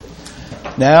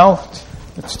Now,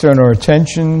 let's turn our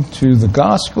attention to the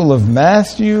Gospel of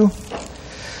Matthew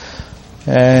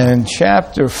and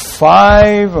chapter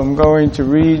 5. I'm going to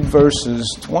read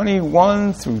verses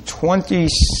 21 through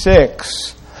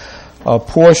 26, a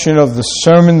portion of the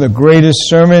sermon, the greatest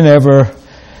sermon ever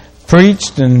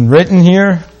preached and written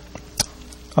here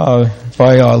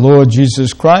by our Lord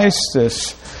Jesus Christ.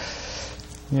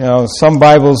 Some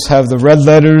Bibles have the red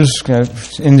letters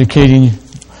indicating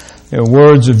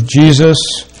words of Jesus,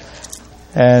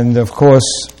 and of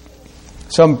course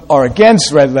some are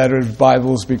against red lettered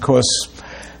Bibles because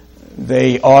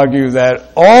they argue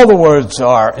that all the words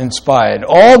are inspired,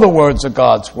 all the words are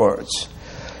God's words.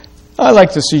 I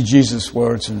like to see Jesus'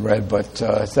 words in red, but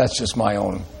that's just my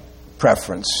own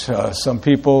preference. Some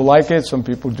people like it, some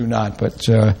people do not, but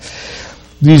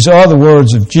these are the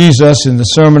words of Jesus in the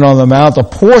Sermon on the Mount, a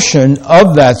portion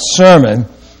of that sermon,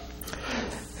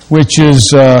 which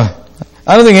is,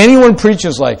 I don't think anyone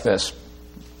preaches like this.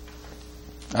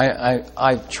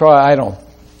 I try, I don't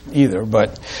either,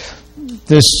 but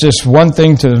this just one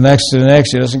thing to the next to the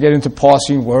next. He doesn't get into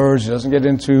parsing words. He doesn't get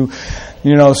into,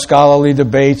 scholarly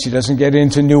debates. He doesn't get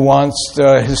into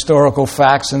nuanced historical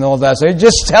facts and all that. So he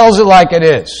just tells it like it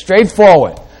is,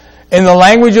 straightforward, in the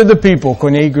language of the people,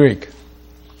 Koine Greek.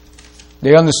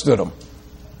 They understood him.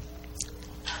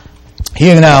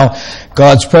 Hear now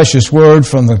God's precious word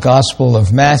from the Gospel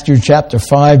of Matthew, chapter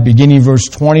 5, beginning verse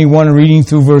 21, reading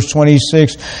through verse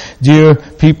 26. Dear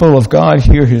people of God,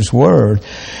 hear his word.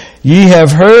 Ye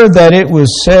have heard that it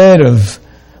was said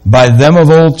by them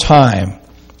of old time,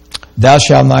 Thou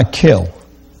shalt not kill.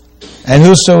 And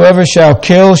whosoever shall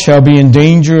kill shall be in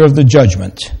danger of the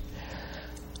judgment.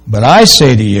 But I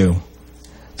say to you,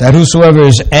 that whosoever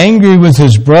is angry with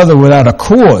his brother without a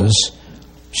cause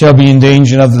shall be in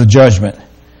danger of the judgment.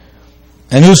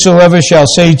 And whosoever shall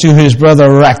say to his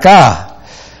brother, Raka,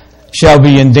 shall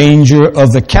be in danger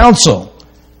of the council.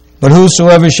 But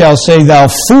whosoever shall say, Thou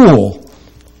fool,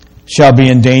 shall be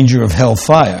in danger of hell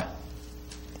fire.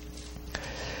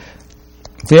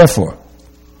 Therefore,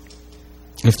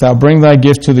 if thou bring thy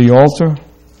gift to the altar,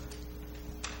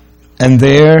 and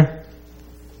there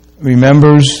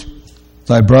remembers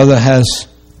thy brother has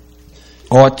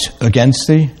aught against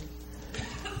thee,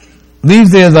 leave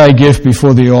there thy gift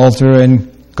before the altar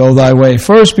and go thy way.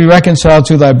 First be reconciled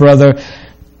to thy brother,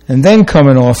 and then come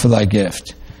and offer thy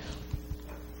gift.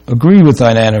 Agree with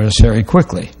thine adversary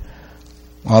quickly,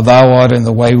 while thou art in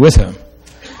the way with him,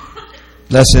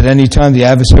 lest at any time the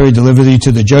adversary deliver thee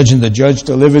to the judge, and the judge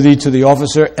deliver thee to the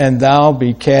officer, and thou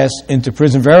be cast into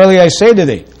prison. Verily I say to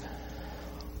thee,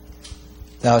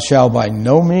 thou shalt by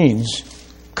no means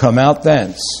come out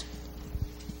thence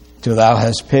till thou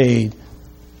hast paid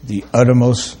the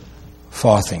uttermost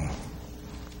farthing.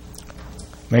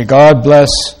 May God bless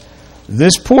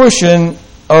this portion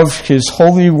of his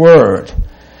holy word.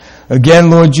 Again,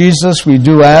 Lord Jesus, we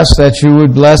do ask that you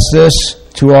would bless this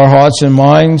to our hearts and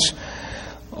minds.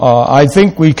 I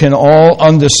think we can all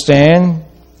understand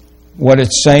what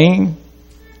it's saying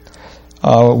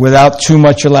without too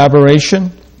much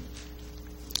elaboration.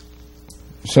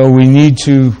 So we need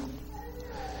to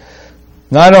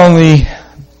not only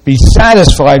be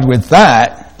satisfied with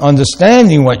that,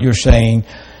 understanding what you're saying,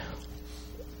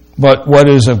 but what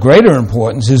is of greater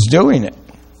importance is doing it.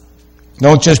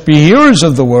 Don't just be hearers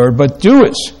of the word, but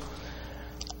doers.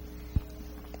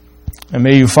 And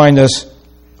may you find us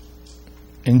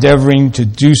endeavoring to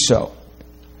do so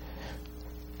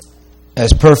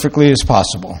as perfectly as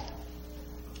possible.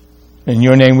 In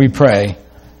your name we pray.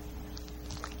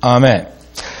 Amen.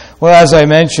 Well, as I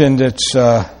mentioned,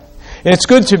 it's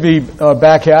good to be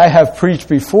back here. I have preached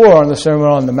before on the Sermon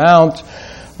on the Mount.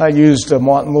 I used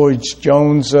Martin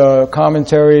Lloyd-Jones'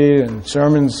 commentary and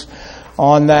sermons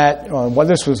on that.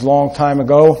 This was a long time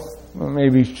ago,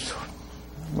 maybe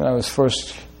when I was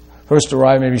first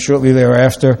arrived, maybe shortly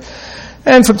thereafter.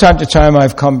 And from time to time,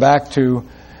 I've come back to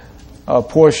a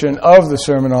portion of the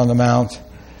Sermon on the Mount.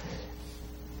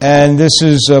 And this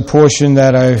is a portion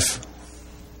that I've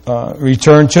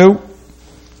returned to.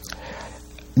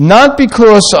 Not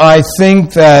because I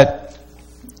think that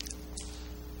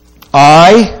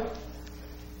I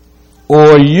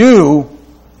or you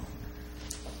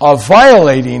are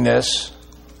violating this,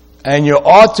 and you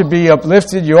ought to be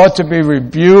uplifted, you ought to be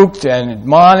rebuked and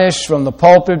admonished from the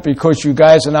pulpit because you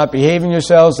guys are not behaving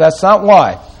yourselves. That's not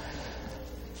why.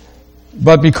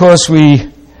 But because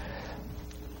we're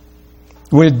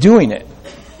doing it.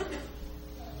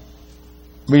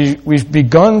 We've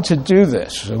begun to do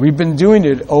this. We've been doing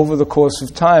it over the course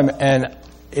of time, and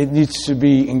it needs to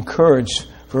be encouraged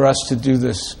for us to do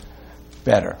this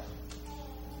better.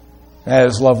 That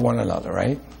is, love one another,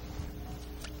 right?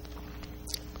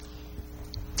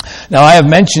 Now, I have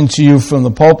mentioned to you from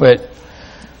the pulpit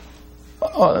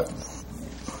a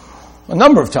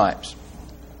number of times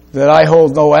that I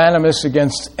hold no animus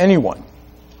against anyone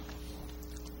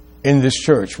in this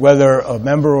church, whether a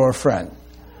member or a friend.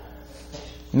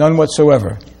 None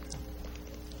whatsoever.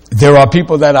 There are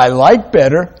people that I like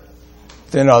better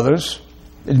than others,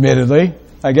 admittedly.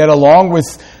 I get along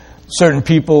with certain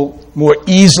people more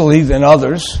easily than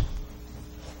others.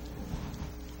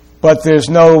 But there's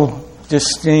no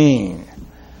disdain.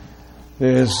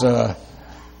 There's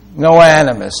no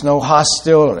animus, no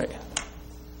hostility.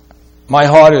 My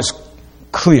heart is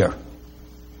clear.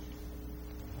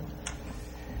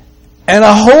 And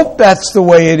I hope that's the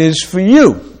way it is for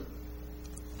you.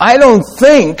 I don't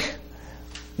think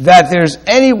that there's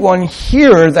anyone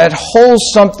here that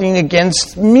holds something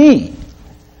against me.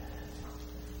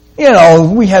 You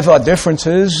know, we have our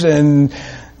differences, and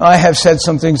I have said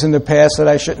some things in the past that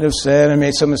I shouldn't have said, and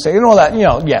made some mistakes, and all that,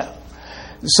 yeah.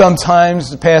 Sometimes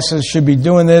the pastor should be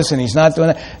doing this, and he's not doing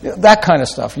that. That kind of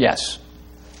stuff, yes.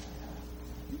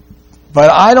 But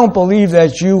I don't believe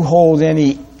that you hold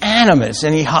any animus,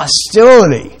 any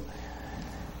hostility,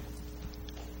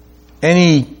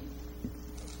 any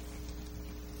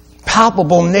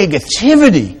palpable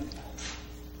negativity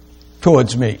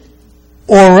towards me.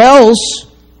 Or else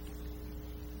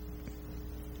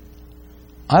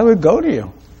I would go to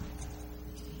you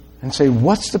and say,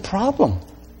 what's the problem?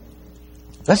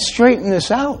 Let's straighten this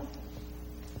out.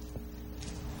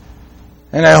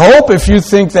 And I hope if you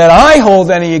think that I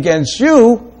hold any against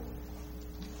you,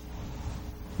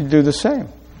 you do the same.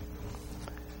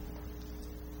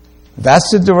 That's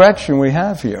the direction we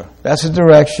have here. That's the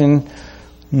direction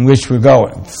in which we're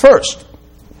going. First,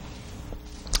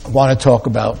 I want to talk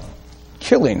about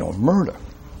killing or murder.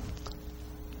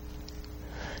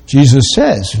 Jesus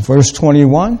says in verse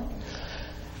 21,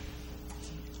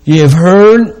 "Ye have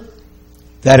heard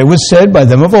that it was said by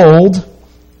them of old,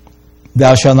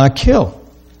 Thou shalt not kill.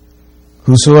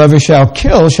 Whosoever shall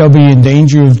kill shall be in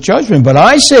danger of judgment. But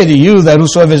I say to you that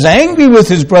whosoever is angry with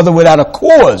his brother without a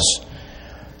cause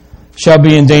shall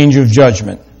be in danger of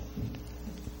judgment.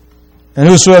 And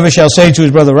whosoever shall say to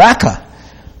his brother, Raca,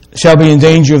 shall be in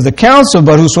danger of the council.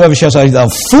 But whosoever shall say, Thou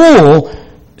fool,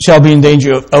 shall be in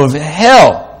danger of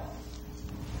hell."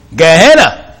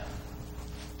 Gehenna.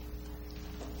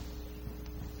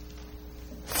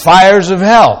 Fires of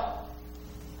hell.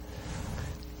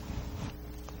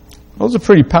 Those are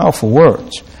pretty powerful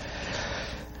words.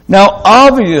 Now,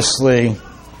 obviously,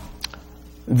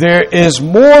 there is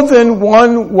more than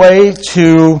one way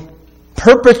to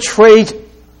perpetrate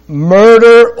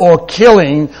murder or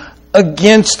killing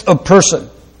against a person.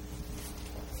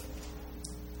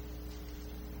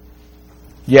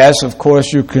 Yes, of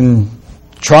course, you can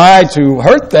try to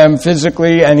hurt them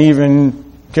physically and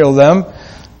even kill them.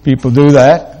 People do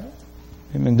that.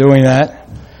 They've been doing that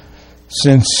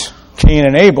since Cain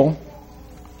and Abel.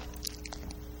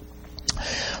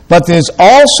 But there's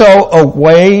also a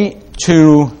way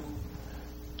to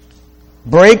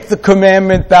break the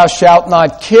commandment, thou shalt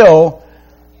not kill,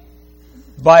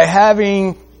 by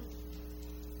having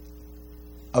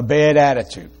a bad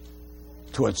attitude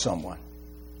towards someone.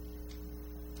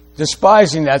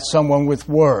 Despising that someone with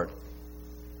word.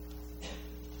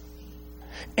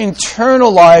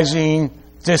 Internalizing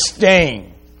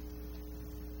disdain.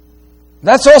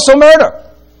 That's also murder.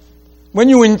 When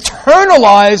you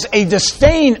internalize a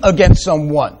disdain against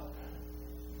someone,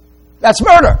 that's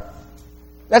murder.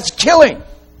 That's killing.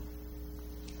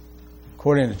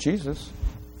 According to Jesus.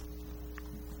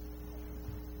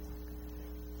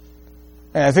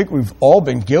 And I think we've all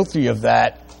been guilty of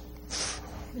that,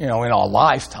 in our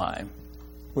lifetime,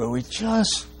 where we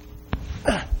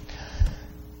I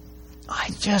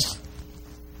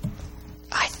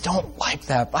don't like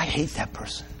that. I hate that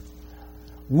person.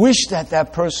 Wish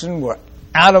that person were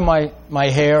out of my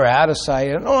hair, out of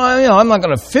sight. I'm not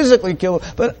going to physically kill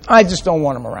him, but I just don't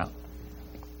want him around.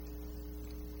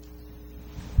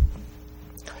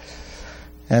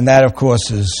 And that, of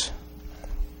course, is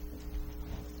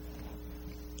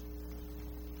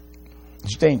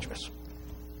dangerous.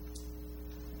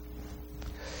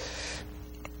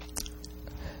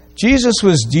 Jesus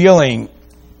was dealing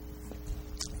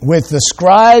with the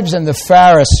scribes and the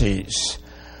Pharisees,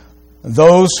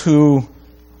 those who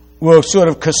were sort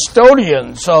of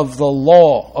custodians of the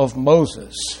law of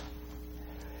Moses.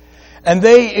 And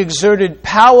they exerted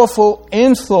powerful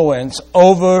influence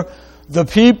over the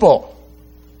people.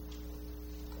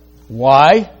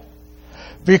 Why?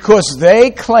 Because they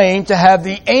claimed to have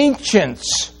the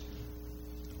ancients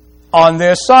on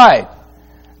their side.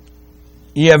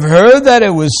 Ye have heard that it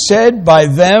was said by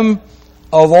them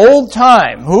of old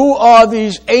time. Who are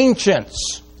these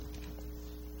ancients?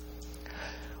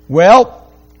 Well,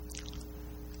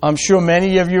 I'm sure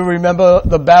many of you remember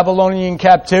the Babylonian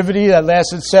captivity that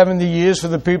lasted 70 years for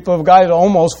the people of God,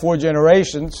 almost 4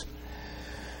 generations.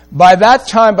 By that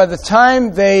time, by the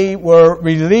time they were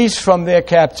released from their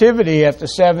captivity after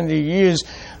 70 years,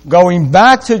 going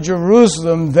back to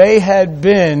Jerusalem, they had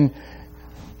been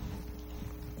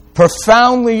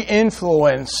profoundly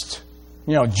influenced,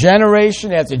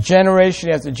 generation after generation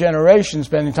after generation,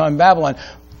 spending time in Babylon.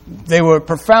 They were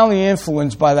profoundly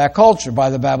influenced by that culture,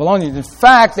 by the Babylonians. In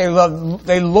fact, they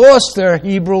lost their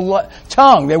Hebrew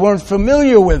tongue. They weren't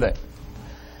familiar with it.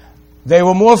 They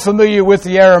were more familiar with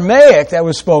the Aramaic that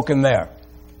was spoken there.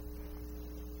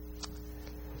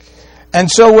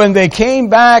 And so when they came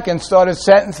back and started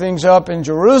setting things up in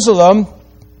Jerusalem,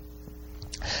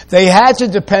 they had to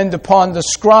depend upon the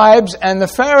scribes and the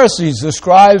Pharisees. The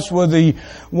scribes were the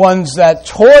ones that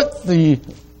taught the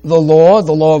law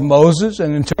of Moses,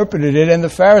 and interpreted it, and the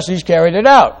Pharisees carried it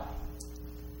out.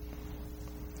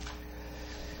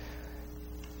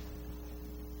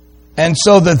 And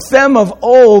so the them of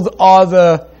old are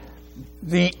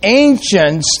the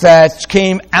ancients that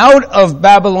came out of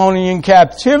Babylonian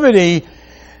captivity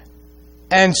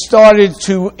and started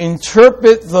to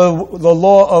interpret the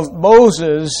law of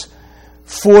Moses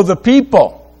for the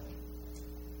people.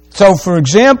 So, for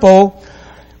example,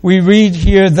 we read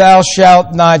here, "Thou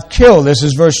shalt not kill." This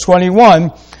is verse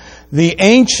 21. "The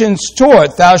ancients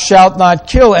taught, thou shalt not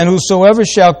kill, and whosoever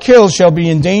shall kill shall be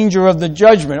in danger of the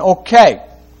judgment." Okay.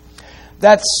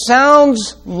 That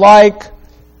sounds like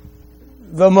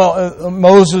the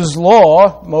Moses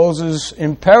law, Moses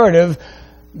imperative,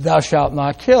 "Thou shalt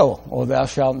not kill," or "Thou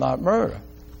shalt not murder."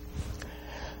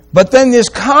 But then there's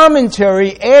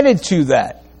commentary added to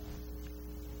that.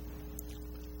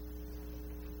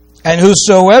 "And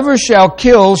whosoever shall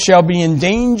kill shall be in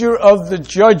danger of the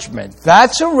judgment."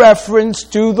 That's a reference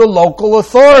to the local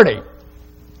authority.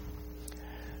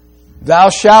 Thou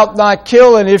shalt not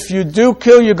kill, and if you do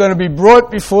kill, you're going to be brought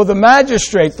before the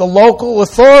magistrate, the local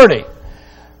authority.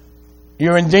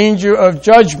 You're in danger of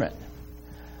judgment.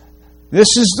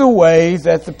 This is the way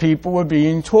that the people were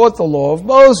being taught the law of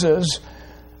Moses,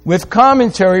 with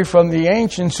commentary from the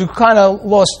ancients who kind of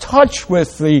lost touch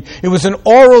with it was an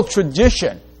oral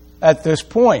tradition at this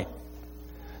point.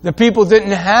 The people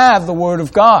didn't have the Word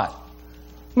of God.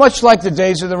 Much like the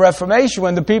days of the Reformation,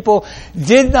 when the people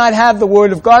did not have the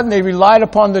Word of God and they relied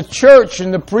upon the church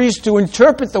and the priest to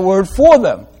interpret the Word for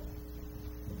them.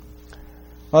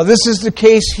 Well, this is the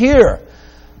case here,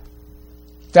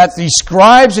 that the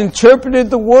scribes interpreted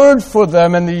the Word for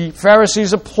them and the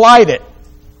Pharisees applied it.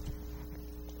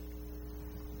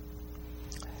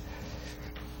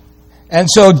 And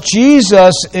so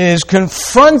Jesus is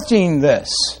confronting this.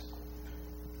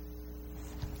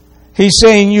 He's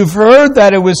saying, you've heard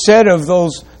that it was said of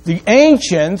the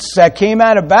ancients that came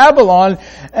out of Babylon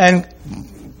and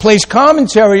placed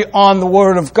commentary on the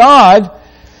Word of God,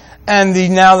 and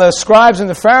now the scribes and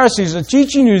the Pharisees are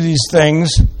teaching you these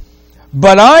things.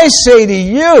 But I say to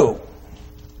you,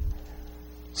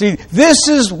 see, this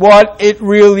is what it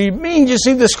really means. You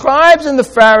see, the scribes and the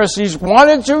Pharisees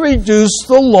wanted to reduce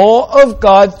the law of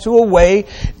God to a way,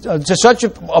 to such a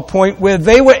point where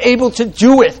they were able to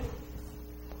do it.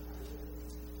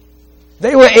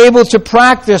 They were able to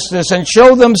practice this and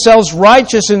show themselves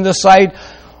righteous in the sight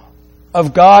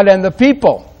of God and the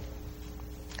people.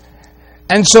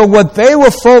 And so what they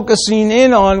were focusing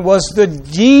in on was the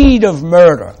deed of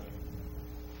murder.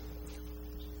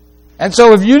 And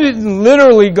so if you didn't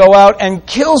literally go out and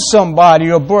kill somebody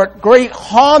or brought great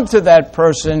harm to that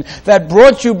person that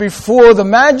brought you before the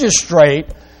magistrate,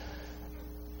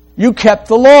 you kept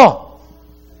the law.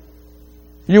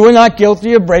 You were not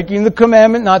guilty of breaking the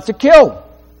commandment not to kill.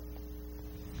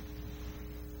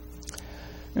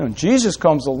 Jesus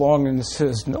comes along and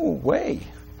says, no way.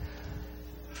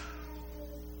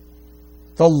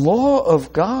 The law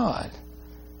of God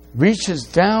reaches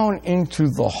down into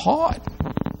the heart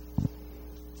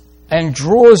and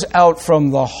draws out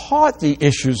from the heart the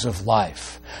issues of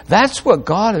life. That's what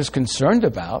God is concerned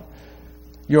about,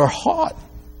 your heart.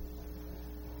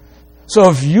 So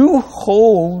if you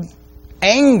hold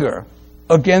anger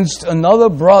against another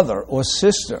brother or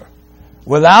sister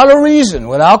without a reason,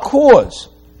 without cause,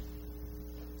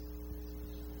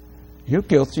 you're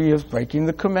guilty of breaking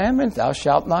the commandment, thou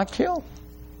shalt not kill.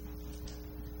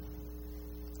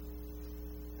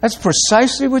 That's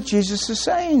precisely what Jesus is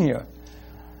saying here.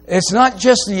 It's not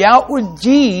just the outward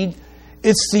deed,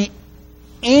 it's the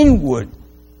inward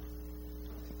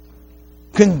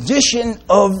condition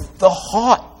of the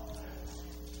heart.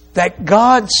 that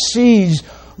God sees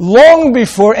long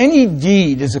before any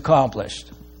deed is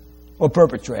accomplished or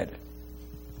perpetrated.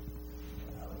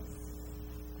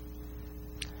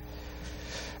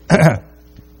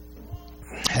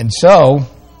 And so,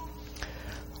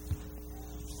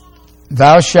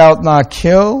 thou shalt not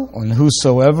kill, and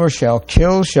whosoever shall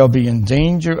kill shall be in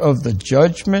danger of the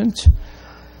judgment,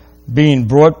 being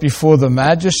brought before the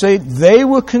magistrate. They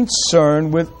were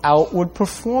concerned with outward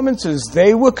performances.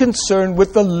 They were concerned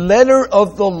with the letter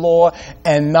of the law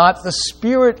and not the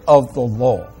spirit of the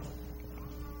law.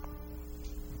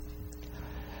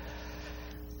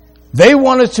 They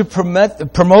wanted to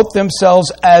promote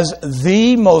themselves as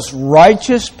the most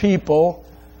righteous people,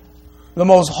 the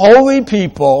most holy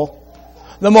people,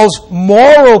 the most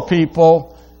moral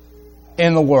people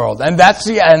in the world. And that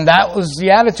was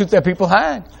the attitude that people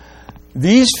had.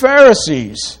 These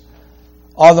Pharisees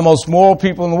are the most moral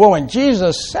people in the world. And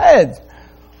Jesus said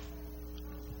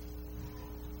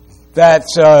that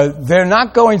they're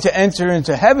not going to enter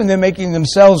into heaven. They're making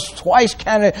themselves twice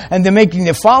candidates, and they're making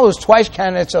their followers twice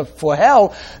candidates for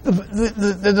hell.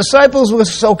 The disciples were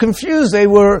so confused. They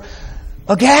were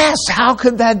aghast. How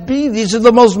could that be? These are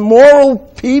the most moral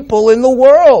people in the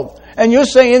world. And you're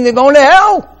saying they're going to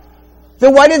hell.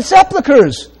 They're whited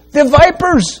sepulchres. They're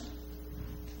vipers.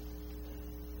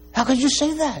 How could you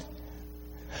say that?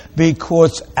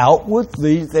 Because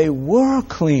outwardly they were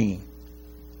clean.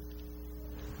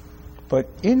 But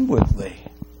inwardly,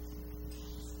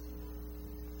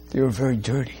 they were very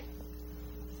dirty,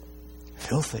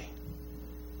 filthy.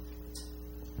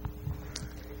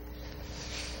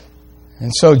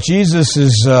 And so Jesus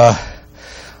is, our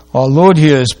Lord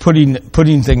here is putting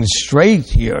things straight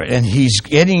here, and he's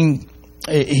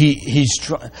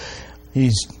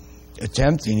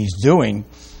attempting, he's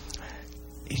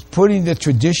putting the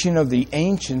tradition of the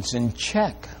ancients in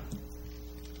check.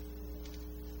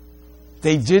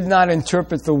 They did not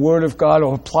interpret the Word of God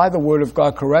or apply the Word of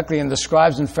God correctly, and the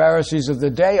scribes and Pharisees of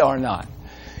the day are not.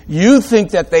 You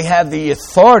think that they had the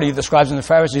authority, the scribes and the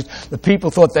Pharisees, the people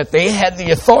thought that they had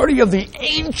the authority of the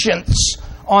ancients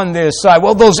on their side.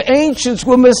 Well, those ancients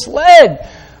were misled.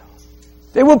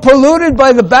 They were polluted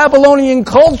by the Babylonian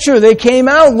culture. They came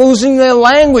out losing their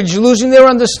language, losing their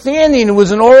understanding. It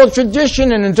was an oral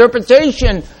tradition and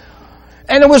interpretation,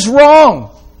 and it was wrong.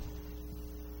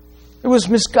 It was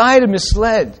misguided,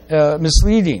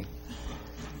 misleading.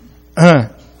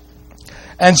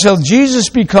 And so Jesus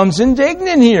becomes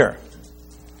indignant here.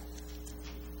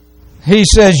 He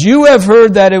says, you have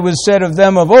heard that it was said of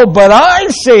them of old, but I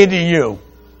say to you,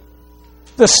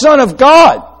 the Son of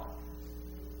God,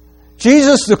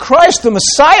 Jesus the Christ, the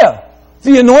Messiah,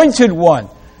 the Anointed One.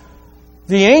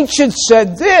 The ancients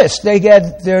said this. They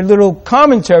had their little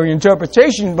commentary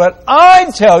interpretation, but I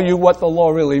tell you what the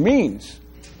law really means.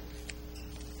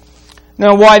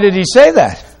 Now, why did he say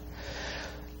that?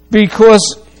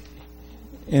 Because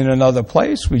in another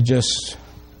place,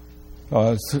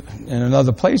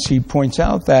 he points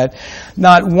out that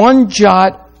not one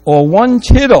jot or one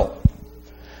tittle,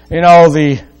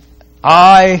 the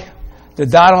I, the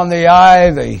dot on the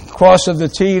I, the cross of the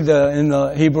T in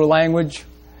the Hebrew language,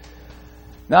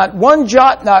 not one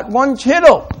jot, not one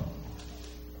tittle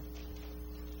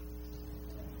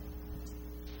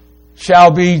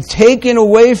shall be taken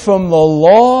away from the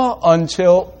law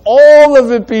until all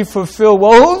of it be fulfilled.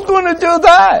 Well, who's going to do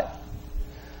that?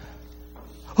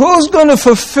 Who's going to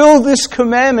fulfill this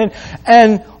commandment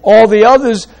and all the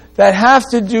others that have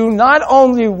to do not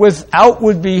only with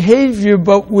outward behavior,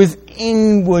 but with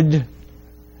inward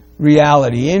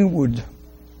reality, inward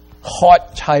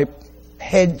heart type,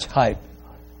 head type,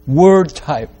 word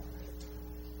type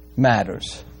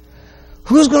matters?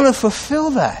 Who's going to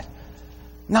fulfill that?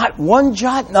 Not one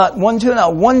jot, not one tittle,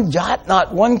 not one dot,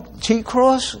 not one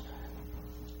T-cross.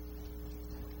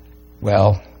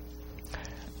 Well,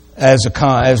 as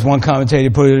one commentator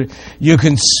put it, you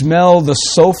can smell the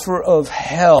sulfur of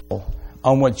hell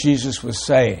on what Jesus was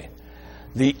saying.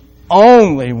 The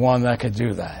only one that could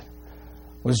do that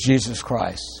was Jesus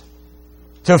Christ.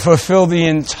 To fulfill the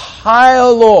entire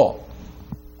law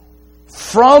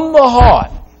from the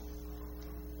heart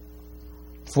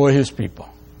for His people.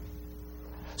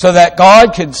 So that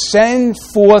God could send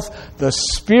forth the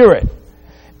Spirit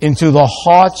into the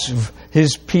hearts of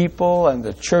His people, and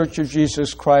the Church of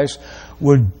Jesus Christ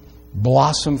would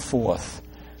blossom forth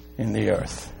in the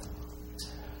earth.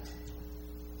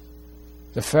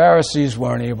 The Pharisees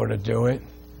weren't able to do it.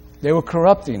 They were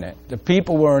corrupting it. The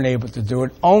people weren't able to do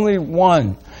it. Only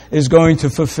one is going to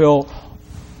fulfill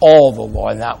all the law,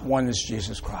 and that one is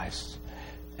Jesus Christ.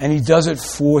 And He does it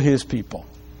for His people.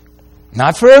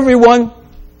 Not for everyone.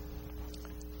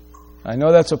 I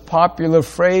know that's a popular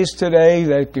phrase today,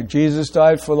 that Jesus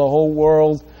died for the whole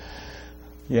world.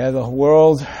 Yeah, the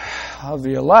world of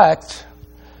the elect.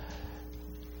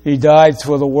 He died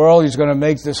for the world. He's going to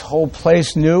make this whole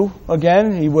place new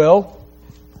again. He will.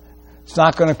 It's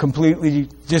not going to completely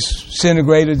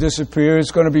disintegrate or disappear.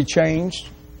 It's going to be changed.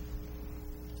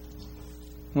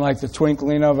 Like the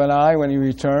twinkling of an eye when He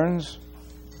returns.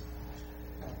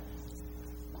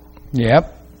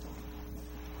 Yep.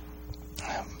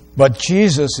 But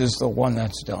Jesus is the one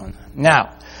that's done.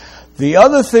 Now, the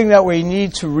other thing that we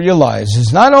need to realize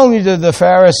is not only did the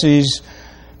Pharisees,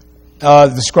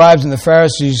 the scribes and the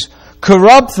Pharisees,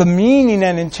 corrupt the meaning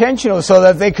and intention so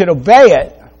that they could obey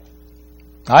it.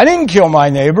 I didn't kill my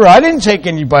neighbor. I didn't take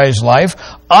anybody's life.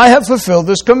 I have fulfilled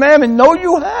this commandment. No,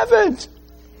 you haven't.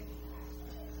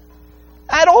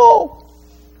 At all.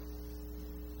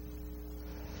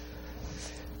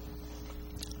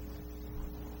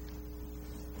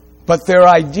 But their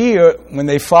idea, when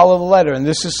they follow the letter, and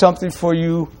this is something for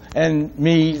you and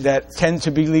me that tend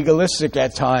to be legalistic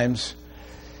at times,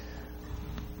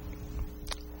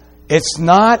 it's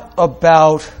not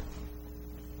about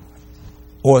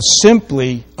or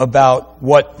simply about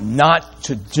what not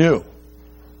to do.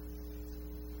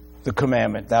 The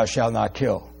commandment, thou shalt not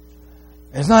kill.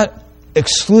 It's not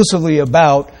exclusively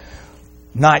about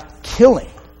not killing.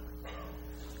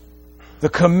 The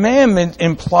commandment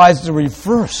implies the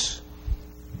reverse.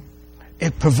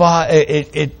 It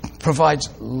provides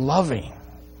loving.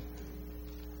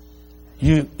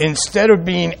 You, instead of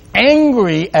being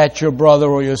angry at your brother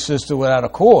or your sister without a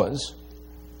cause,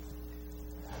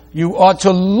 you ought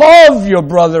to love your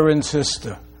brother and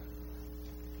sister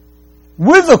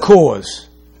with a cause,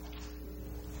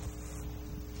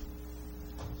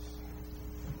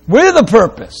 with a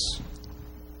purpose.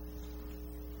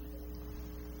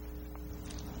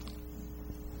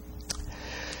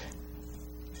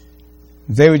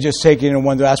 They would just take it and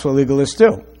wonder, that's what legalists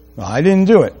do. Well, I didn't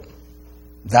do it.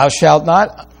 Thou shalt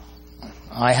not,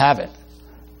 I haven't.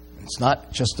 It's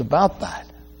not just about that.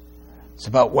 It's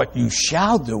about what you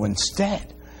shall do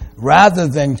instead. Rather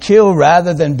than kill,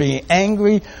 rather than be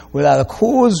angry without a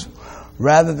cause,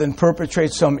 rather than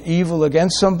perpetrate some evil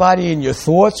against somebody in your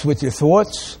thoughts, with your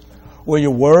thoughts, or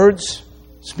your words,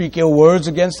 speak ill words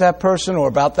against that person or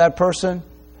about that person,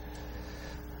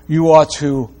 you ought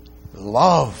to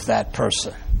love that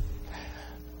person.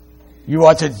 You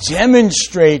ought to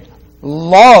demonstrate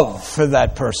love for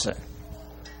that person.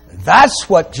 That's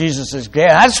what Jesus is getting.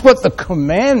 That's what the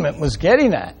commandment was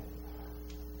getting at.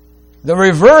 The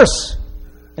reverse.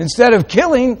 Instead of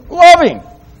killing, loving.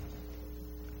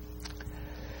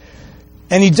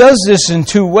 And He does this in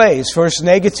two ways. First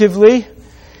negatively,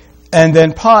 and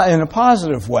then in a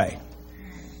positive way.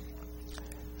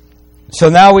 So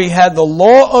now we had the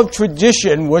law of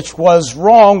tradition, which was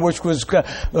wrong, which was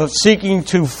seeking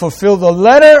to fulfill the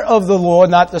letter of the law,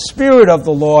 not the spirit of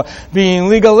the law, being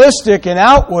legalistic and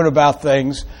outward about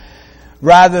things,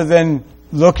 rather than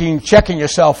checking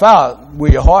yourself out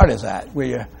where your heart is at,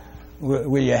 where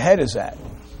your head is at.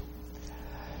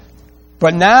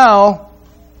 But now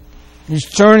He's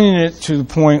turning it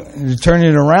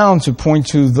around to point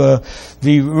to the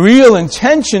real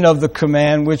intention of the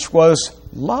command, which was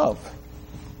love.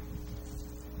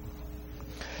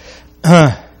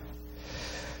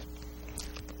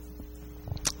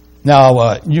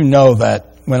 Now, you know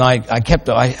that when I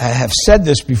have said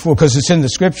this before because it's in the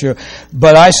Scripture,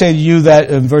 but I say to you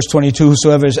that in verse 22,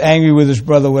 whosoever is angry with his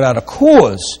brother without a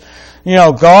cause,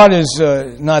 God is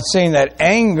not saying that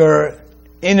anger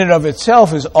in and of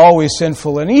itself is always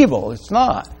sinful and evil. It's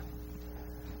not.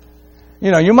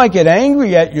 You might get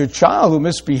angry at your child who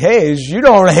misbehaves. You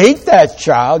don't hate that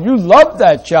child. You love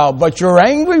that child, but you're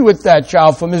angry with that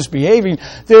child for misbehaving.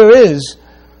 There is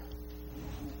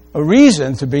a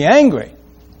reason to be angry.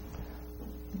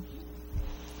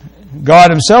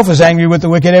 God Himself is angry with the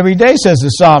wicked every day, says the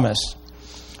psalmist.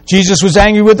 Jesus was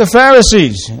angry with the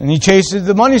Pharisees, and He chased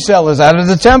the money sellers out of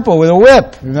the temple with a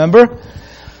whip, remember?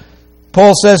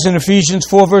 Paul says in Ephesians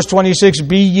 4, verse 26,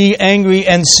 be ye angry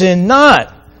and sin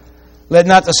not. Let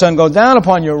not the sun go down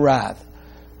upon your wrath.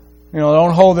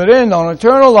 Don't hold it in. Don't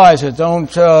internalize it.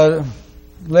 Don't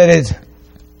let it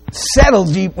settle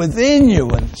deep within you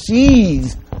and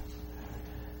seethe.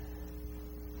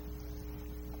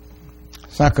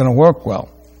 It's not going to work well.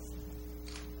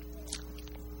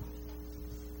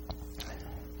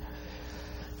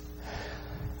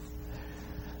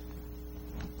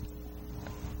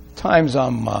 Times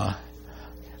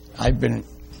I've been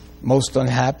most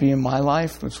unhappy in my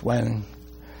life was when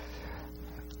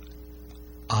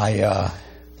I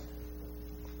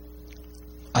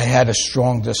had a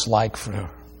strong dislike for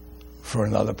for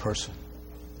another person.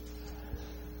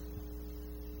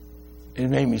 It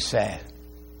made me sad.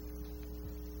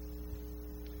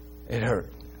 It hurt.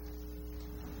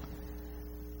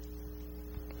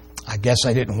 I guess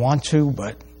I didn't want to,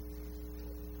 but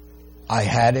I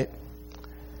had it.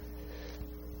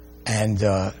 And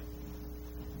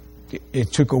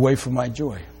it took away from my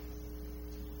joy.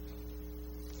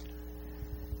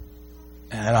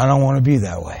 And I don't want to be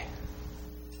that way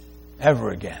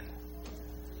ever again.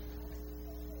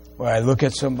 Where I look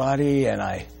at somebody and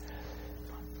I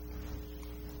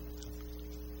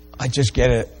just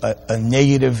get a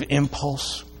negative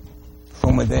impulse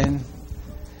from within.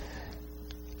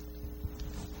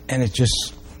 And it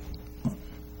just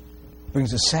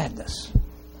brings a sadness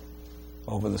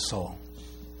over the soul.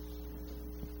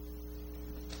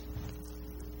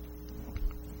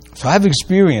 So I've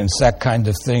experienced that kind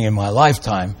of thing in my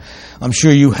lifetime. I'm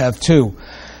sure you have too.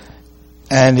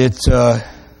 And it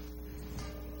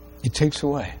takes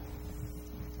away.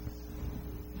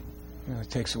 It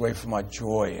takes away from our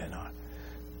joy and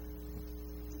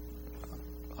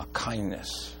our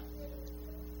kindness.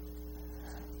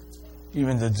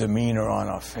 Even the demeanor on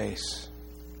our face.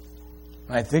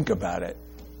 When I think about it,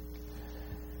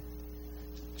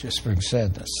 it just brings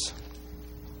sadness.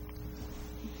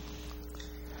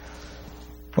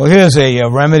 Well, here's a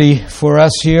remedy for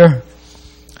us here.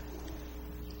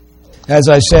 As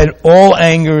I said, all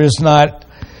anger is not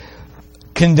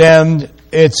condemned.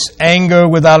 It's anger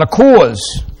without a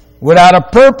cause, without a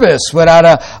purpose, without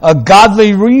a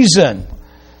godly reason,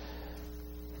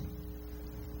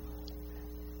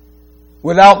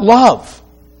 without love.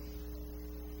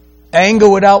 Anger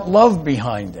without love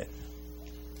behind it.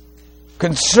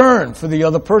 Concern for the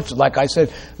other person. Like I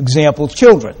said, example,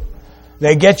 children.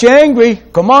 They get you angry.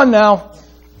 Come on now.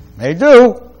 They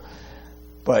do.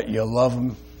 But you love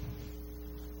them.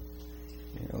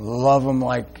 You love them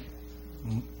like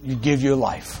you give your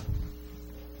life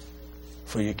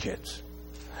for your kids.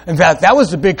 In fact, that was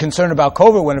the big concern about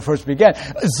COVID when it first began.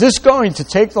 Is this going to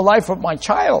take the life of my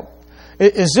child?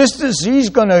 Is this disease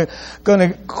going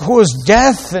to cause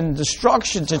death and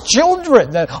destruction to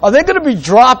children? Are they going to be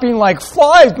dropping like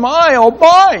flies? My, oh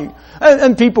my.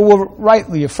 And people were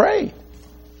rightly afraid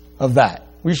of that.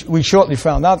 We shortly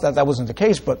found out that wasn't the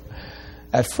case, but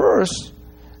at first,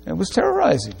 it was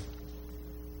terrorizing.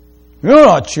 You're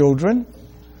not children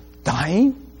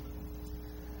dying.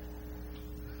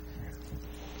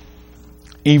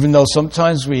 Even though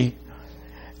sometimes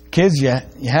kids, you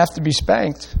have to be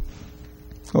spanked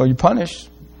or you're punished.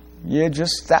 You're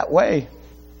just that way.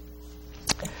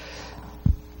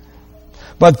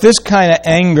 But this kind of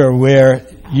anger where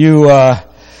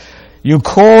you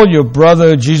call your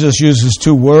brother, Jesus uses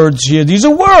two words here. These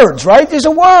are words, right? These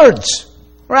are words.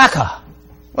 Raka.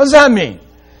 What does that mean?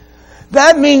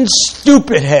 That means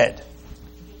stupid head.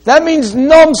 That means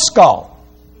numbskull.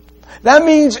 That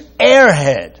means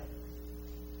airhead.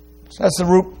 So that's the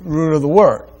root of the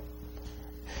word.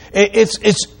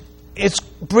 It's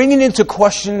bringing into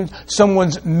question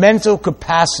someone's mental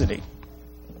capacity.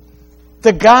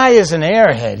 The guy is an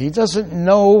airhead. He doesn't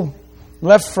know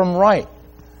left from right.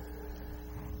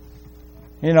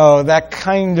 You know, that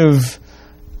kind of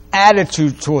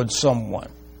attitude towards someone.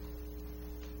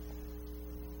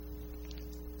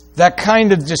 That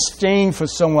kind of disdain for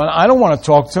someone. I don't want to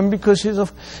talk to him because he's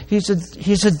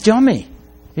a dummy.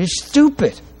 He's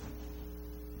stupid.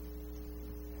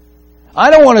 I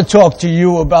don't want to talk to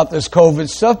you about this COVID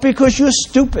stuff because you're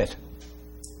stupid.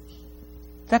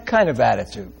 That kind of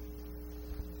attitude.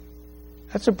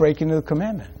 That's a breaking of the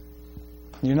commandment.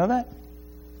 You know that?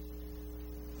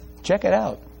 Check it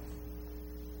out.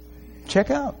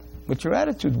 Check out what your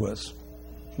attitude was.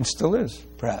 And still is,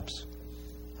 perhaps.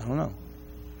 I don't know.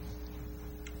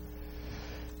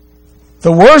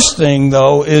 The worst thing,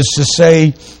 though, is to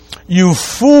say, you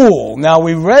fool. Now,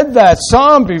 we read that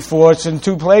psalm before. It's in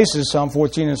two places, Psalm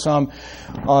 14 and Psalm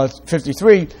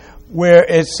 53, where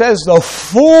it says, the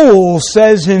fool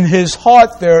says in his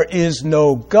heart there is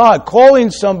no God.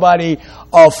 Calling somebody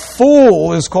a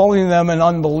fool is calling them an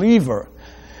unbeliever,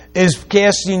 is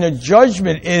casting a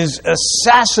judgment, is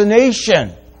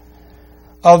assassination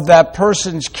of that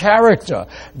person's character.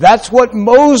 That's what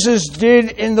Moses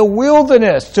did in the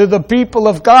wilderness to the people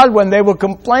of God when they were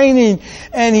complaining.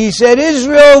 And he said,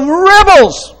 Israel,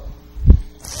 rebels,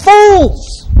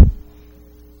 fools.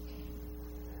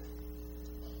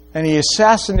 And he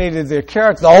assassinated their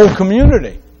character, the whole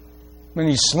community, when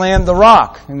he slammed the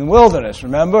rock in the wilderness,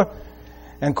 remember?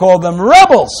 And called them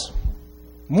rebels,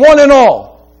 one and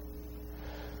all.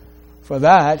 For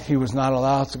that, he was not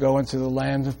allowed to go into the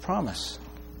land of promise.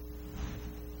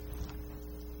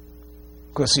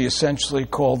 because he essentially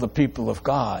called the people of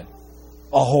God,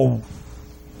 the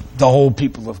whole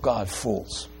people of God,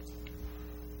 fools.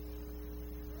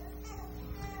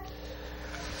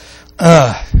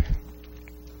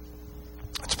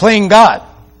 It's playing God.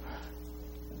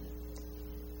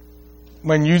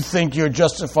 When you think you're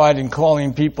justified in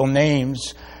calling people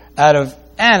names out of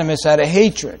animus, out of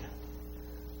hatred,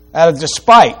 out of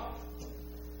despite,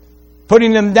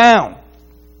 putting them down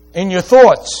in your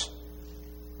thoughts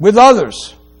with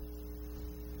others.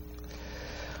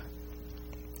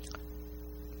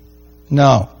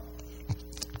 No.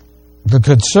 The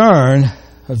concern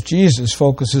of Jesus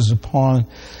focuses upon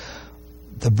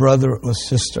the brother or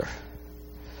sister.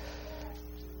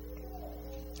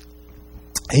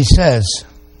 He says,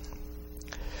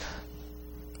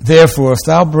 therefore, if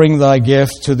thou bring thy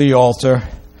gift to the altar,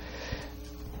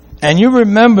 and you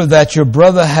remember that your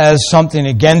brother has something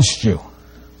against you,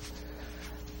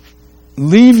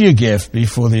 leave your gift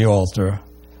before the altar,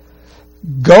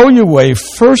 go your way,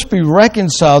 first be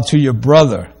reconciled to your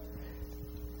brother,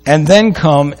 and then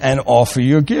come and offer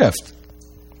your gift.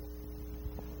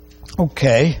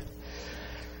 Okay.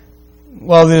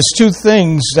 Well, there's two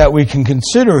things that we can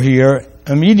consider here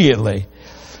immediately.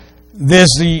 There's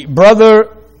the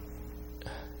brother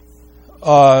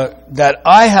that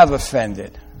I have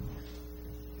offended,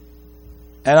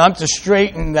 and I'm to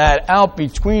straighten that out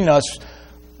between us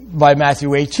by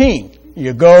Matthew 18.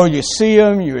 You go, you see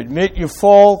him, you admit your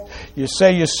fault, you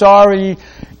say you're sorry,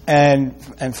 and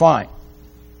fine.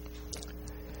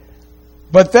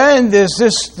 But then there's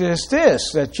this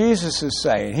that Jesus is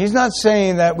saying. He's not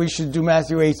saying that we should do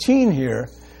Matthew 18 here.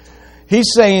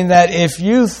 He's saying that if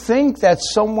you think that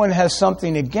someone has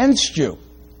something against you,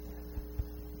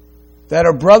 that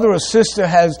a brother or sister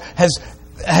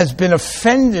has been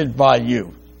offended by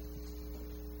you,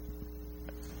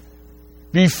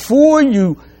 before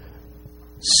you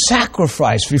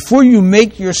sacrifice, before you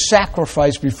make your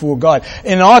sacrifice before God,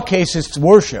 in our case it's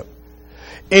worship,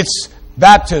 it's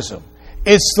baptism,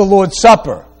 it's the Lord's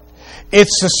Supper,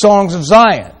 it's the songs of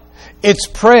Zion, it's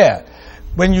prayer.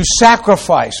 When you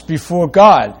sacrifice before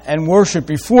God and worship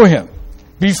before Him,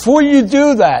 before you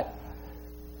do that,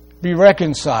 be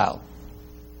reconciled.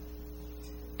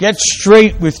 Get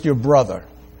straight with your brother,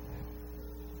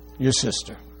 your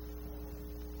sister.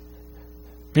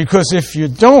 Because if you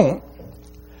don't,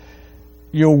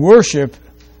 your worship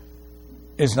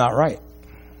is not right.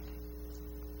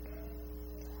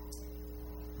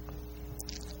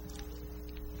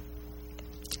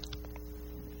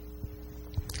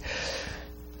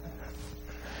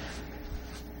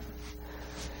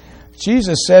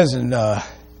 Jesus says in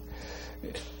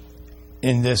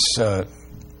these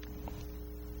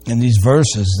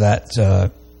verses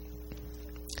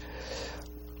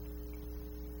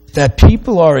that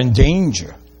people are in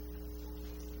danger,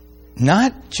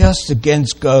 not just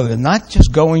against God, not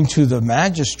just going to the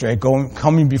magistrate,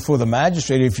 coming before the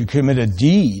magistrate if you commit a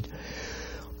deed,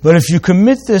 but if you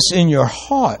commit this in your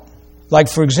heart. Like,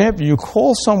 for example, you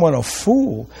call someone a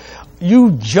fool,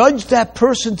 you judge that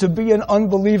person to be an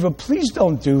unbeliever. Please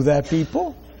don't do that,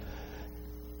 people.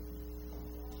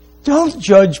 Don't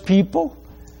judge people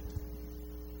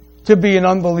to be an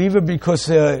unbeliever because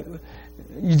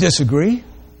you disagree.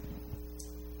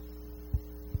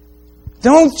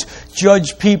 Don't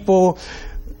judge people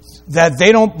that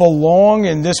they don't belong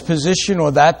in this position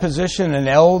or that position, an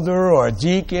elder or a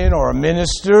deacon or a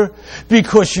minister,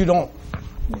 because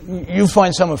you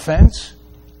find some offense.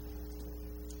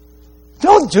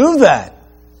 Don't do that.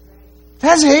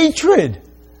 That's hatred.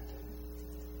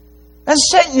 That's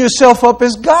setting yourself up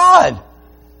as God.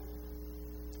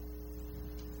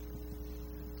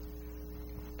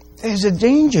 There's a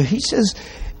danger. He says,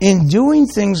 in doing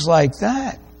things like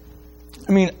that,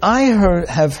 I mean, I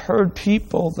have heard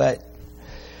people that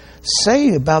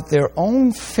say about their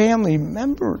own family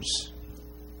members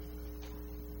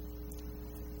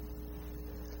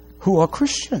who are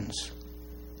Christians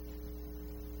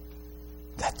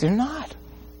that they're not.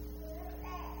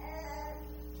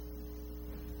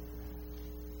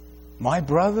 My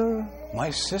brother, my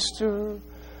sister,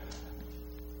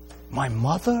 my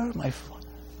mother,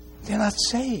 they're not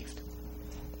saved.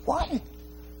 Why?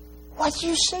 Why do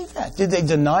you say that? Did they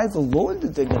deny the Lord?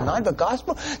 Did they deny the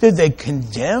gospel? Did they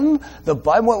condemn the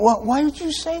Bible? Why would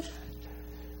you say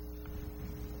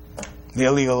that?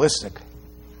 They're legalistic.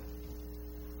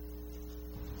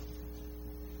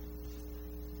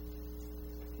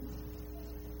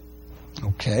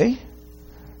 Okay,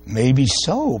 maybe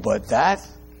so, but that,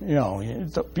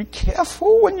 be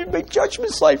careful when you make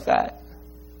judgments like that.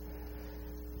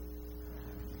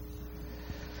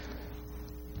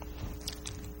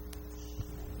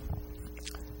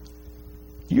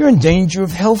 you're in danger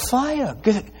of hellfire.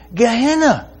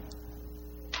 Gehenna.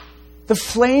 The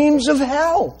flames of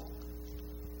hell.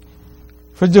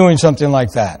 For doing something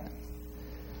like that.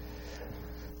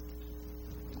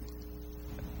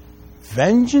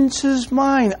 Vengeance is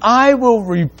mine. I will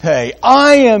repay.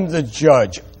 I am the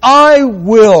judge. I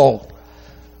will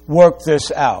work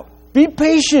this out. Be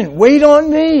patient. Wait on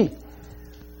me.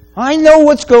 I know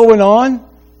what's going on.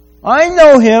 I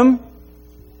know him.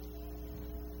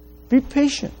 Be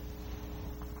patient.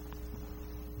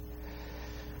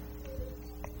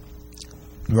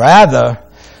 Rather,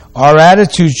 our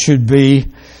attitude should be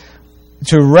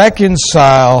to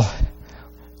reconcile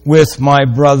with my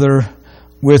brother,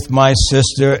 with my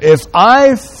sister. If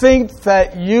I think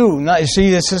that you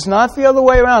see, this is not the other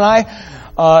way around.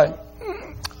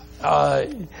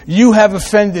 You have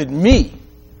offended me.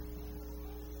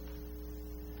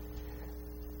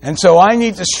 And so I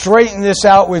need to straighten this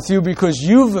out with you because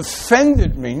you've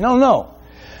offended me. No.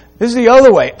 This is the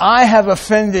other way. I have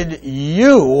offended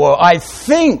you, or I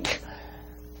think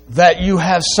that you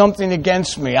have something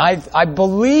against me. I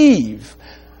believe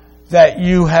that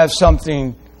you have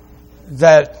something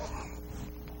that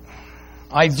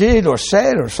I did or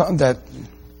said or something that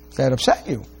upset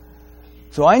you.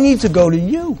 So I need to go to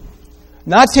you.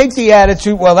 Not take the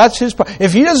attitude, well, that's his problem.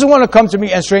 If he doesn't want to come to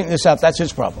me and straighten this out, that's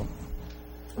his problem.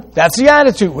 That's the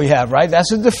attitude we have, right?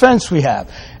 That's the defense we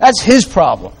have. That's his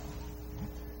problem.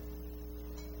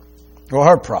 Or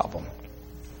her problem.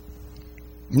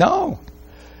 No.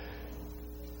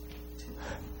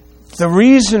 The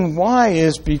reason why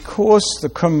is because the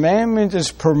commandment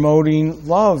is promoting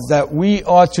love, that we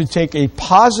ought to take a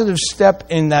positive step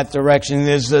in that direction.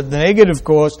 There's the negative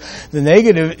cause. The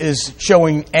negative is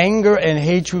showing anger and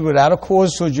hatred without a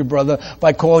cause towards your brother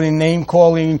by name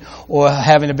calling or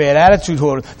having a bad attitude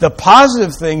toward him. The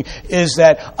positive thing is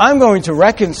that I'm going to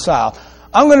reconcile.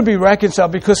 I'm going to be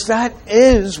reconciled because that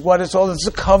is what it's all. It's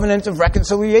the covenant of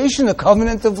reconciliation. The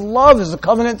covenant of love is the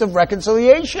covenant of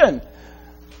reconciliation.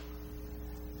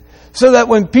 So that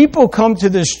when people come to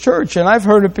this church, and I've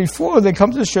heard it before, they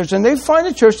come to this church and they find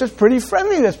a church that's pretty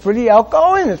friendly, that's pretty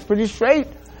outgoing, that's pretty straight.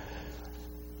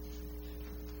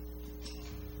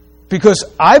 Because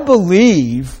I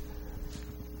believe,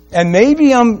 and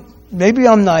maybe I'm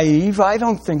naive, I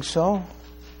don't think so.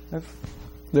 I've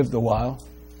lived a while,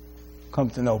 come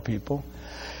to know people.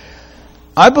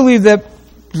 I believe that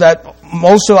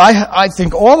I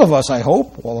think all of us, I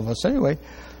hope, all of us anyway,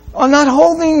 are not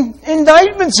holding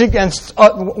indictments against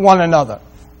one another.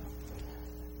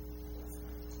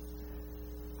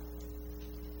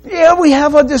 Yeah, we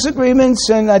have our disagreements,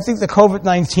 and I think the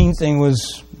COVID-19 thing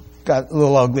got a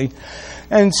little ugly,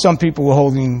 and some people were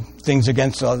holding things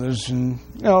against others, and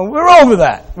we're over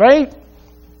that, right?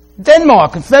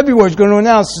 Denmark in February is going to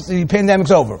announce the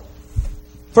pandemic's over.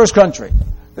 First country.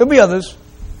 There'll be others.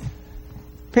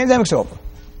 Pandemic's over.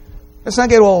 Let's not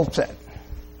get all upset.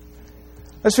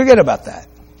 Let's forget about that.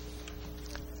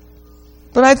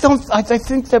 But I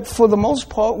think that for the most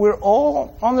part, we're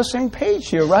all on the same page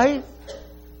here, right?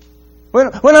 We're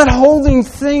not holding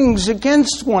things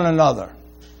against one another.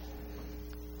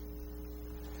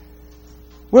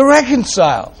 We're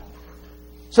reconciled.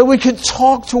 So we can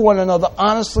talk to one another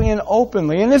honestly and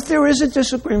openly. And if there is a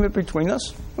disagreement between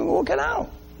us, we'll work it out.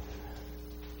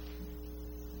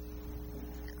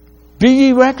 Be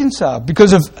ye reconciled.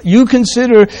 Because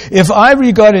if I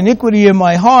regard iniquity in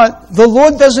my heart, the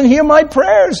Lord doesn't hear my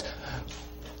prayers.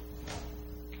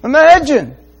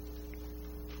 Imagine.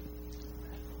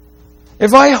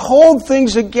 If I hold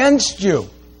things against you,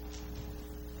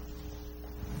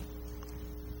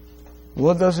 the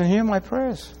Lord doesn't hear my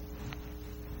prayers.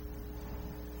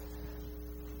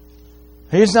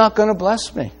 He's not going to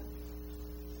bless me.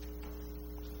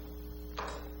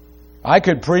 I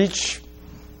could preach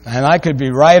and I could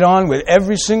be right on with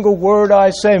every single word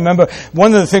I say. Remember,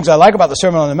 one of the things I like about the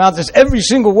Sermon on the Mount is every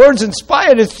single word's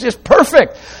inspired. It's just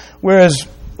perfect. Whereas,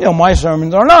 my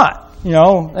sermons are not.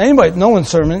 No one's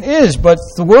sermon is, but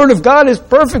the Word of God is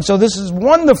perfect. So this is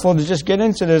wonderful to just get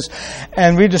into this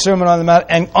and read the Sermon on the Mount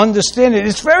and understand it.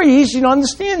 It's very easy to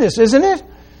understand this, isn't it?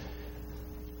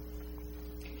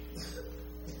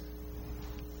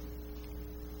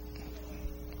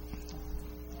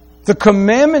 The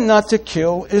commandment not to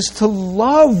kill is to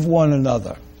love one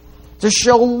another, to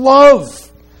show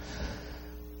love,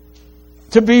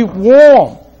 to be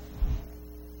warm,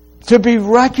 to be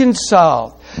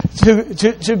reconciled,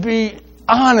 to be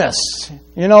honest.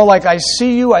 Like I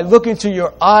see you, I look into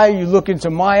your eye, you look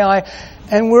into my eye,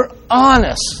 and we're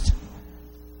honest.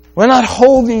 We're not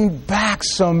holding back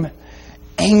some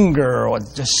anger or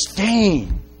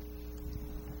disdain.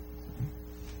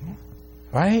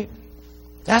 Right?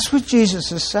 That's what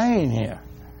Jesus is saying here.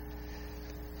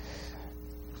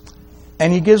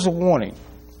 And he gives a warning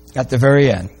at the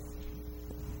very end.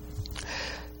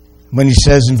 When he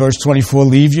says in verse 24,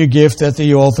 leave your gift at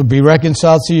the altar, be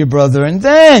reconciled to your brother, and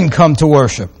then come to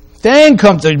worship. Then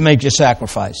come to make your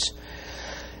sacrifice.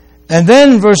 And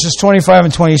then verses 25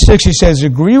 and 26, he says,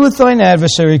 agree with thine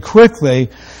adversary quickly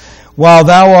while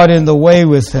thou art in the way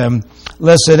with him,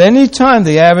 lest at any time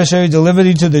the adversary deliver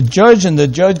thee to the judge, and the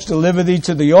judge deliver thee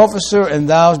to the officer, and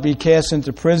thou be cast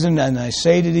into prison. And I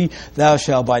say to thee, thou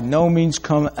shalt by no means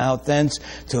come out thence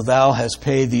till thou hast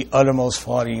paid the uttermost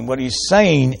farthing. What he's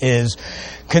saying is,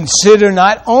 consider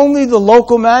not only the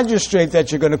local magistrate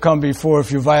that you're going to come before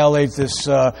if you violate this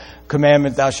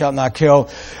commandment, thou shalt not kill,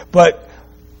 but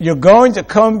you're going to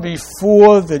come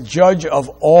before the judge of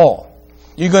all.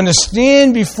 You're going to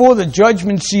stand before the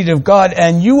judgment seat of God,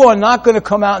 and you are not going to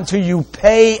come out until you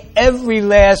pay every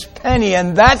last penny,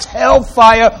 and that's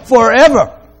hellfire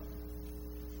forever.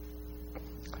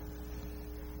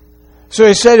 So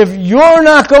he said, if you're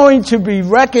not going to be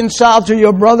reconciled to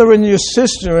your brother and your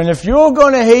sister, and if you're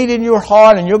going to hate in your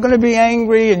heart, and you're going to be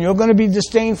angry, and you're going to be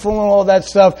disdainful and all that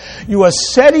stuff, you are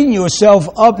setting yourself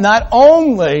up not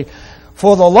only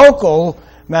for the local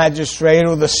magistrate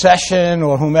or the session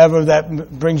or whomever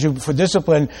that brings you for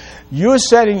discipline, you're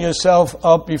setting yourself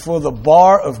up before the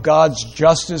bar of God's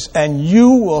justice, and you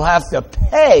will have to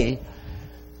pay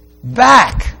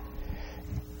back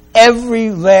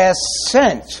every last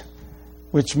cent,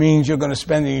 which means you're going to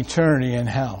spend the eternity in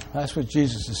hell. That's what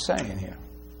Jesus is saying here.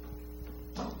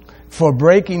 For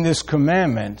breaking this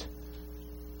commandment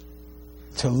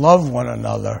to love one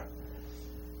another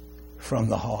from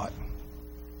the heart.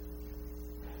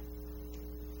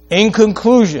 In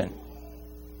conclusion,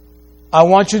 I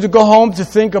want you to go home to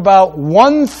think about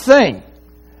one thing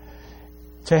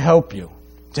to help you,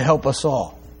 to help us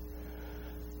all.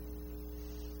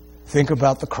 Think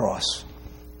about the cross.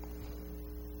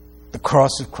 The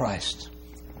cross of Christ.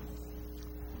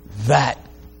 That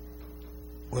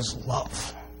was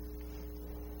love.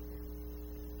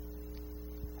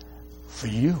 For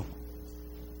you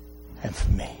and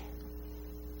for me.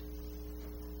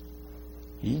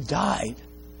 He died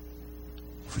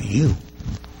for you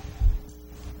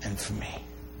and for me.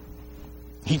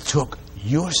 He took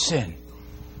your sin,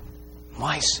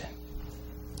 my sin,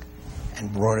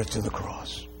 and brought it to the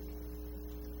cross.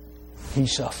 He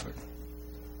suffered.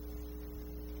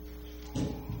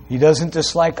 He doesn't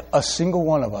dislike a single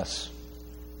one of us.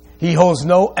 He holds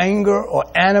no anger or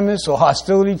animus or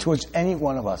hostility towards any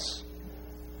one of us.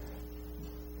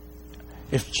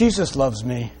 If Jesus loves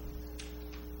me,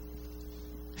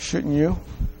 shouldn't you?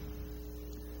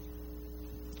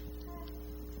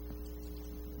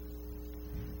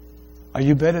 Are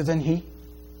you better than he?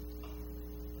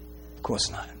 Of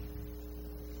course not.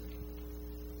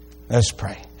 Let's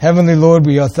pray. Heavenly Lord,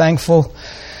 we are thankful.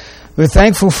 We're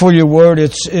thankful for your word.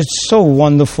 It's so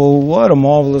wonderful. What a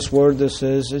marvelous word this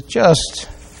is. It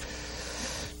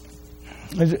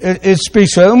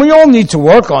speaks to us. And we all need to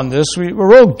work on this.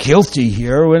 We're all guilty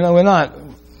here. We're not.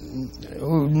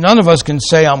 None of us can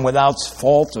say I'm without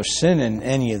fault or sin in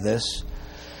any of this.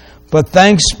 But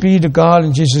thanks be to God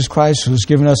and Jesus Christ who has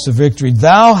given us the victory.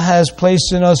 Thou hast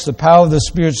placed in us the power of the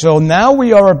Spirit. So now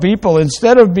we are a people,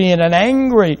 instead of being an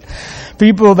angry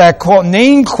people that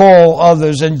name call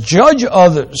others and judge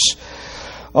others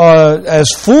as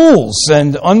fools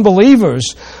and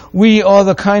unbelievers, we are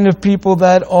the kind of people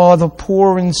that are the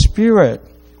poor in spirit.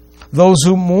 Those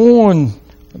who mourn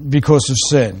because of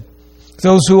sin.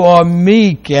 Those who are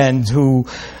meek and who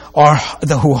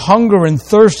hunger and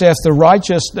thirst after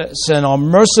righteousness and are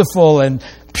merciful and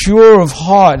pure of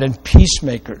heart and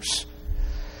peacemakers.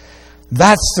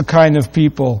 That's the kind of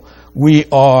people we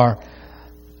are.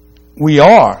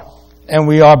 And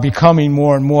we are becoming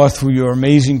more and more through your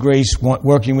amazing grace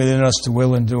working within us to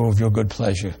will and do of your good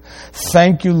pleasure.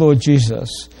 Thank you, Lord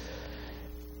Jesus.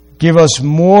 Give us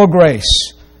more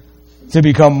grace to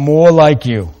become more like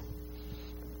you.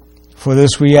 For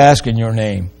this we ask in your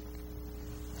name.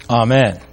 Amen.